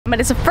But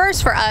it's a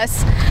first for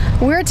us.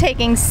 We're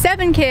taking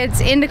 7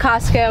 kids into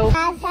Costco.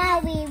 That's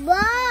how we roll.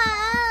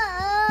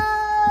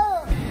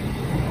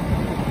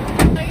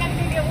 I gotta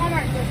go get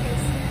Walmart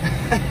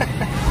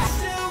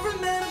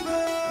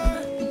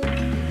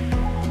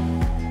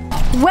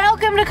groceries.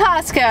 Welcome to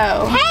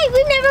Costco. Hey,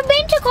 we've never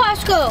been to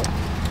Costco.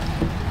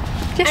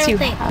 Yes, you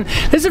have.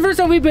 This is the first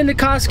time we've been to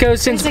Costco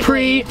since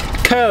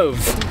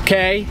pre-Cove,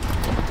 okay?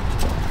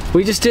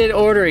 We just did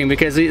ordering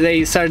because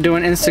they started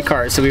doing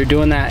Instacart, so we were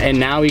doing that, and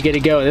now we get to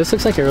go. This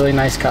looks like a really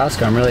nice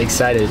Costco. I'm really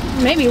excited.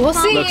 Maybe, we'll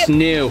see. Looks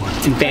new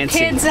and fancy.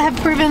 The kids have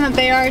proven that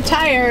they are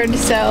tired,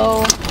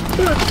 so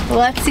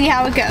let's see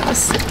how it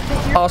goes.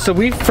 Also,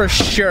 we for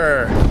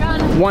sure,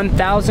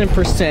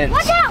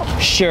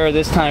 1000% sure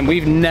this time,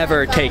 we've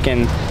never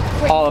taken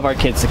all of our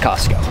kids to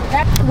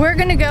Costco. We're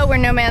gonna go where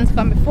no man's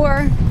gone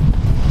before.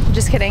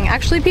 Just kidding.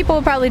 Actually, people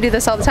will probably do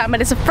this all the time, but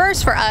it's a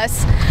first for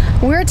us.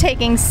 We're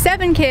taking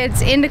 7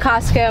 kids into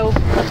Costco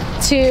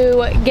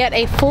to get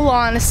a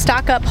full-on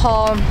stock-up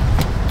haul.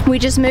 We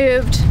just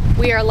moved.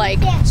 We are like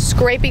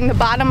scraping the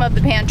bottom of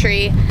the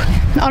pantry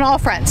on all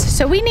fronts.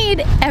 So we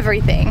need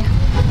everything.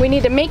 We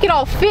need to make it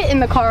all fit in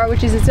the car,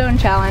 which is its own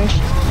challenge.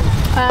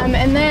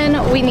 And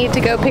then we need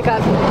to go pick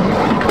up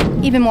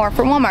even more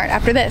from Walmart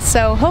after this.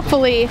 So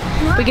hopefully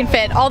we can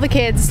fit all the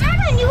kids,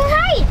 You were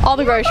right. all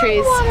the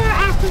groceries.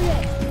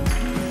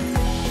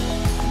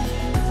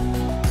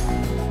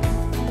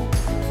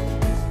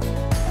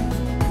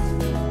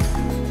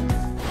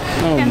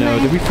 Oh no,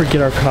 did we forget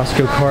our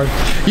Costco card?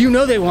 You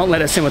know they won't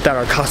let us in without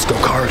our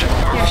Costco card.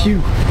 Phew,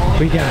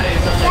 we got it.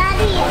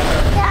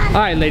 Daddy.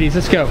 All right, ladies,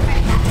 let's go.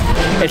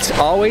 It's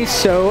always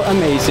so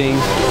amazing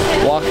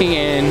walking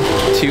in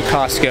to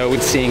Costco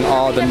and seeing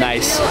all the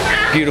nice,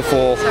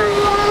 beautiful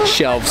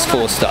shelves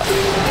full of stuff.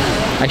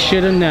 I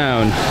should have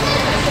known.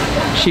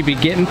 She'd be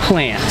getting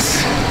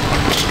plants.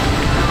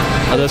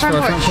 Are those for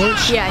our front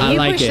porch? Yeah, you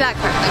push that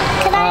cart.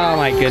 Oh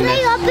my goodness.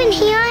 Can I open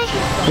here?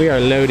 We are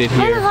loaded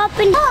here.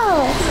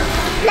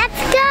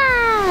 Let's go.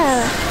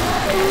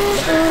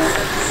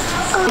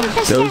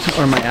 Those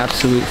are my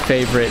absolute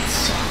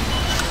favorites.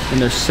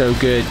 And they're so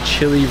good.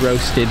 Chili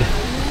roasted.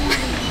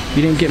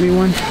 You didn't get me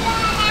one?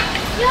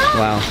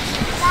 Wow.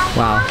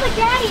 Wow.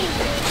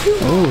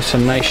 Oh,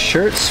 some nice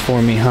shirts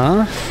for me,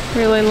 huh?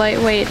 Really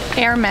lightweight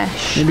air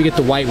mesh. Maybe get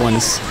the white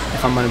ones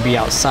if I'm gonna be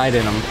outside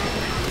in them.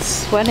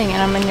 Sweating in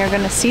them and you're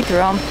gonna see through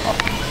them.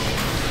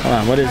 Hold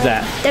on, what is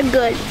that? They're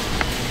good.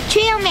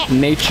 Trail mix.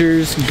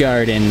 Nature's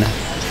Garden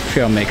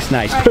trail mix.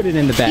 Nice. Put it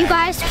in the bag. You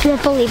guys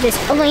won't believe this.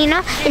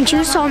 Elena and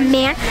she saw a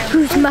man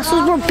whose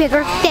muscles were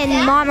bigger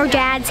than mom or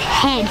dad's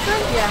head.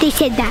 They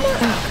said that.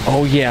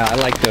 Oh yeah, I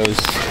like those.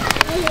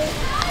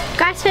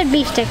 Grass-fed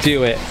beef sticks.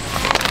 Do it.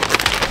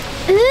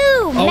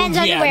 Ooh, men's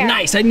Oh yeah, underwear.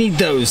 nice. I need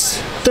those.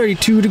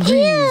 32 degrees.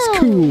 Ew.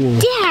 Cool.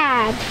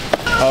 Dad.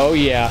 Oh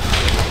yeah.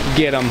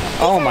 Get them.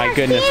 Oh my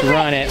goodness.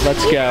 Run it.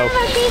 Let's go.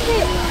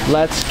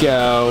 Let's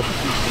go.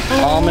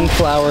 Almond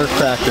flour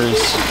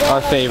crackers, our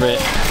favorite.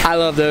 I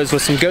love those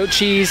with some goat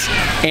cheese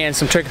and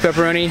some turkey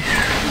pepperoni.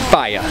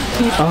 Fire.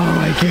 Oh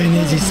my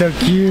goodness, he's so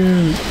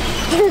cute.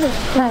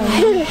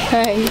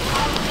 Hi.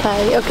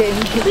 Okay.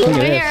 Look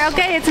at Here.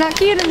 Okay, it's not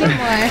cute anymore.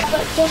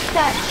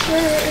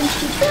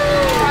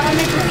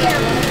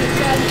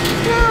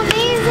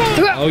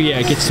 Oh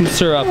yeah, get some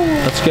syrup.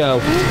 Let's go.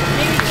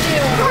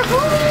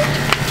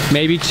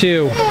 Maybe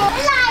 2.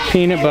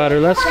 Peanut butter,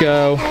 let's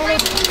go.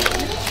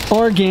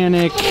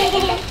 Organic.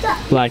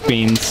 Black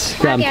beans.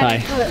 Grab them,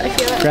 Ty.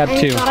 Grab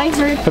 2.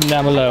 Put them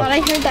down below. I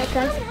heard that,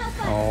 guys.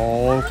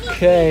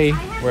 Okay.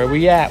 Where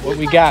we at? What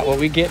we got? What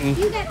we getting?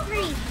 You got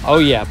 3. Oh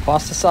yeah,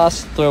 pasta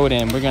sauce. Throw it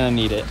in. We're gonna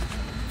need it.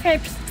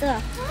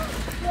 Pizza.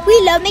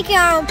 We love making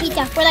our own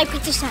pizza. We're like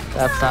pizza chefs.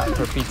 That's not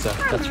for pizza.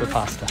 That's for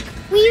pasta.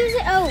 We use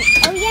it. Oh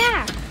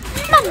yeah.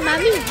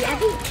 Mommy,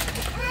 Daddy.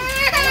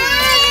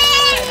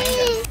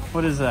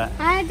 What is that?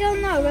 I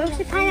don't know.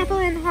 Roasted pineapple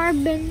and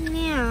hard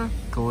banana.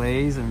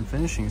 Glaze and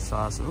finishing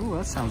sauce. Ooh,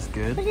 that sounds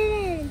good. Put it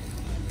in.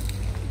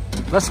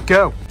 Let's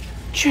go.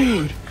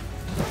 Jude,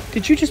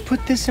 did you just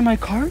put this in my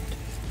cart?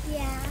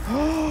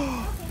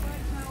 Yeah.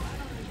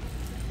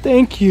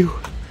 Thank you.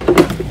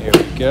 Here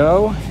we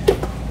go.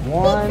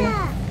 1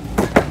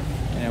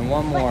 and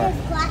 1 more.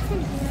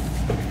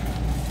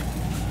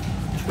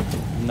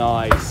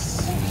 Nice.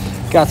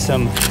 Got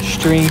some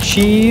string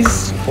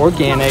cheese,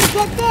 organic,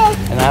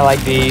 and I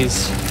like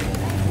these.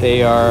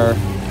 They are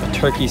a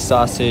turkey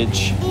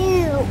sausage,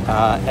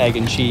 egg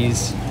and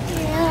cheese.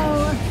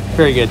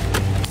 Very good.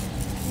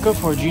 Go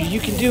for it, Judy. You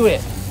can do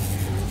it.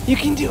 You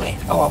can do it.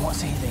 Oh, I won't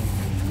say anything.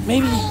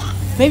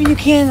 Maybe you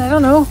can. I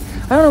don't know.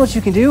 I don't know what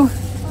you can do.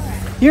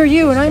 You're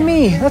you and I'm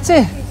me. That's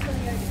it.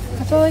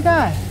 That's all I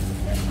got.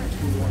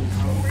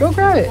 Go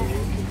grab it.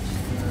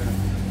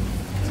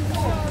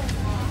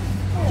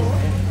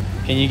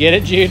 Can you get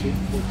it, Jude?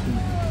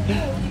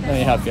 Let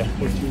me help you.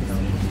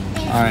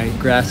 All right,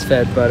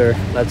 grass-fed butter.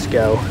 Let's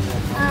go.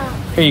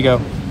 Here you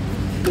go.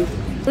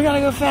 We gotta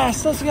go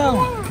fast. Let's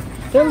go.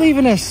 They're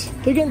leaving us.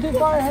 They're getting too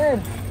far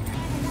ahead.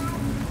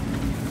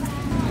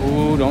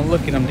 Ooh, don't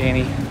look at them,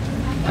 Danny.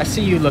 I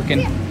see you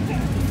looking.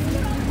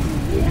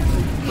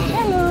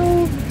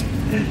 Hello.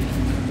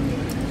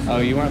 Oh,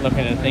 you weren't looking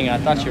at a thing. I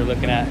thought you were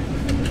looking at.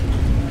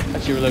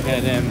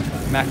 Them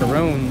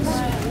macarons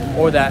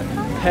or that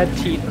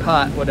petite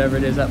pot, whatever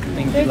it is, that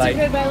thing you like.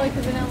 Good, but I like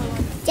the vanilla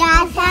one.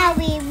 That's how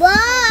we roll.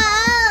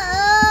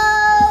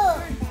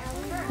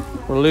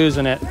 We're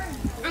losing it.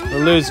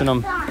 We're losing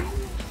them.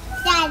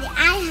 Daddy,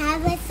 I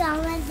have a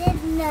song I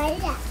didn't know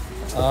that.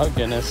 Oh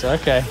goodness.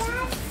 Okay.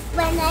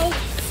 When I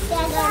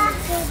stand on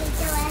the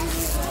door,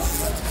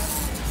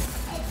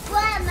 it's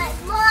one my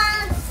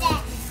mom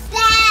said,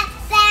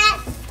 bad,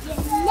 you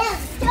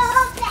never go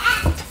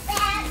back.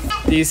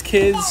 These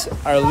kids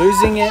are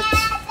losing it,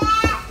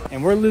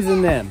 and we're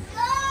losing them.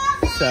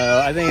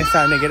 So I think it's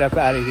time to get up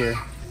out of here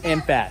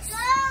and fast.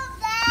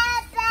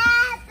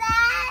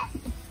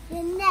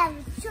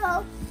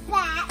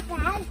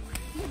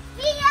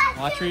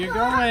 Watch where you're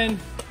going.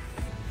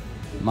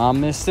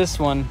 Mom missed this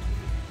one.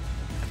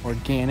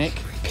 Organic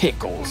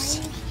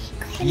pickles.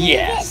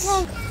 Yes.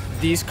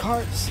 These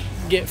carts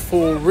get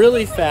full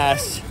really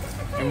fast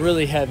and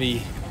really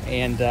heavy,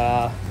 and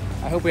I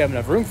hope we have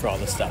enough room for all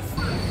this stuff.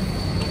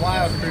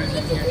 Wild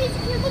cruising here.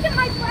 Look at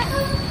my breath.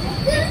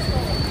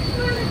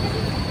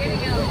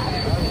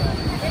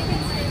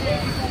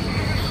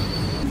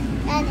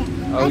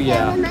 Oh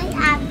yeah.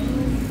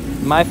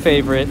 My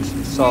favorite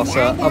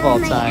salsa of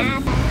all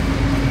time.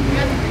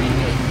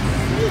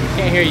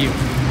 Can't hear you.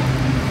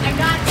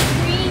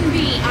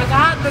 I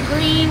got the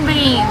green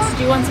beans.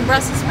 Do you want some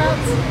Brussels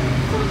sprouts? I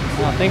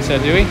don't think so,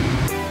 do we?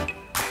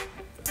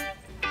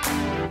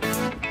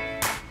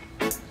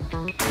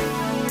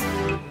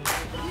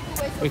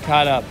 We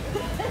caught up.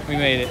 We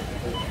made it.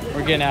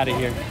 We're getting out of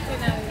here.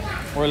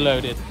 We're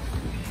loaded.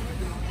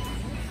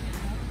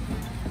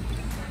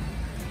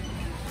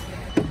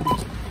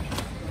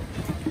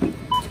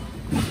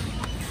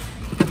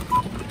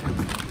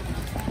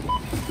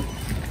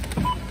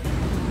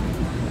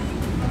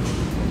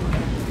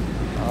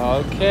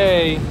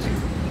 Okay.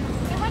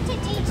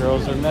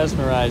 Girls are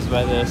mesmerized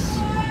by this.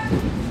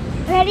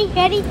 Ready?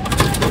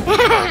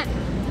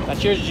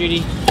 That's yours,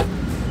 Judy.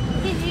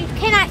 You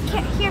cannot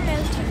hear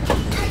those two.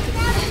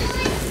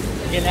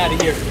 Getting out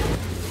of here.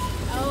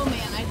 Oh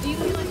man, I do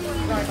feel like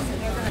we're garden.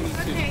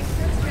 Okay,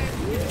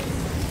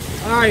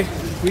 that's good. All right,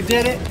 we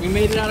did it. We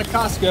made it out of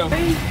Costco.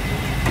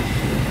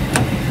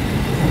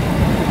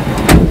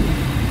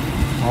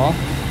 Oh.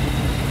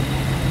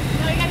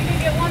 No, you gotta go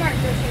get Walmart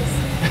groceries.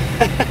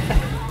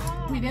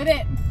 We did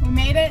it. We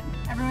made it.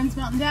 Everyone's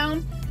melting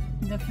down.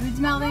 The food's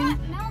melting.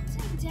 I'm not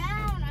melting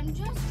down. I'm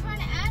just trying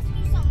to ask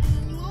you something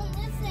and you won't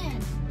listen.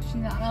 She's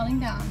not melting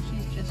down.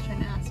 She's just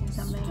trying to ask me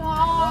something. Stop.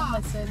 I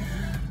won't listen.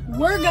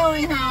 We're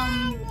going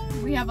home.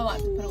 We have a lot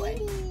to put away.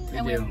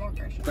 And we have more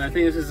groceries. But I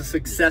think this is a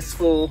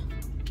successful,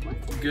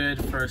 good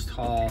first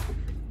haul,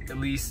 at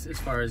least as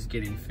far as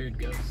getting food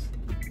goes.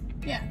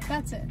 Yeah,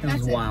 that's it.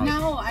 was wild.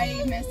 Now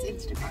I miss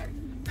Instacart.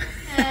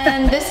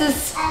 And this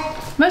is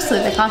mostly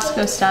the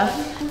Costco stuff.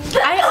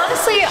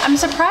 I'm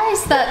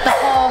surprised that the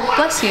haul,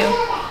 bless you.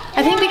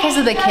 I think because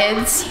of the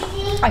kids,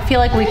 I feel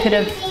like we could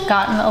have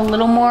gotten a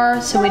little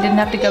more so we didn't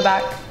have to go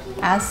back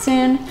as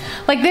soon.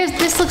 Like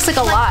this looks like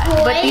a lot,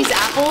 but these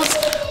apples,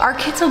 our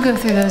kids will go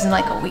through those in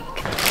like a week.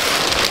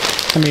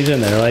 How many's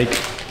in there? Like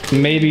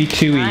maybe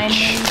 2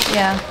 each.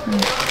 Yeah.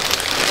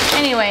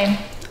 Anyway,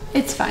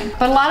 it's fine.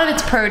 But a lot of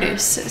it's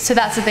produce. So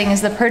that's the thing, is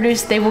the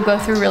produce they will go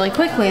through really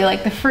quickly,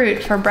 like the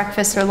fruit for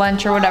breakfast or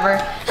lunch or whatever.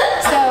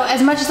 So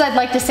as much as I'd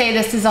like to say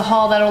this is a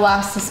haul that'll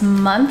last us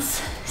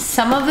months,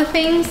 some of the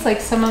things, like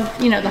some of,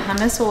 the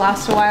hummus will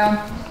last a while.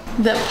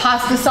 The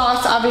pasta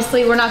sauce,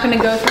 obviously we're not gonna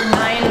go through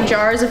 9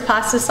 jars of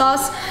pasta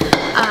sauce.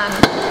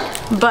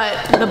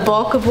 But the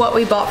bulk of what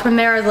we bought from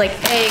there is like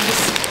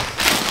eggs,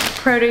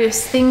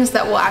 produce, things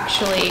that we'll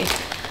actually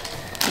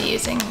be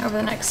using over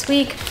the next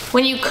week.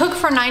 When you cook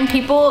for 9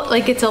 people,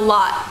 like it's a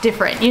lot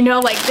different.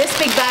 Like this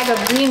big bag of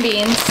green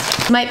beans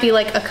might be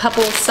like a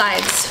couple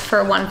sides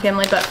for one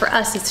family, but for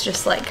us it's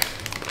just like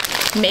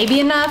maybe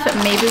enough, and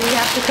maybe we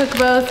have to cook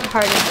both,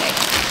 hard to say.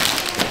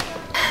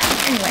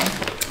 Anyway,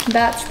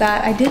 that's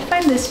that. I did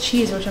find this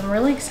cheese, which I'm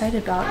really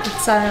excited about.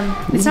 It's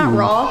not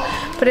raw,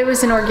 but it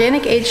was an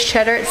organic aged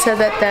cheddar. It said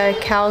that the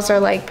cows are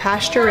like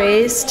pasture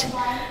raised,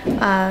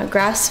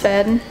 grass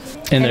fed.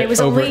 And it was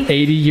over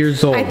 80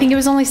 years old. I think it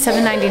was only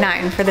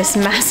 $7.99 for this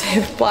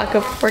massive block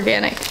of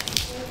organic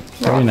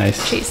Very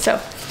nice cheese. So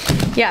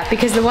yeah,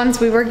 because the ones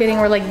we were getting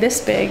were like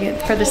this big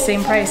for the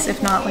same price,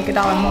 if not like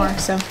 $1 more.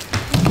 So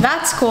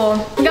that's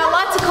cool. We got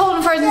lots of cold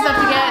and frozen stuff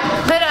to get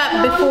put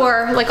up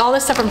before, like all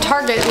this stuff from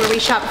Target where we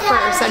shop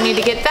first. I need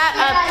to get that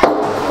up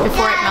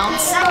before it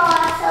melts.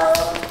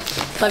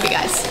 Love you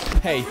guys.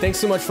 Hey, thanks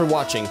so much for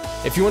watching.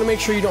 If you want to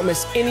make sure you don't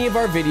miss any of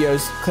our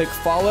videos, click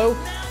follow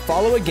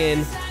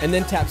again, and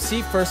then tap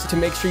see first to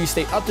make sure you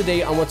stay up to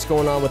date on what's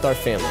going on with our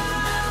family.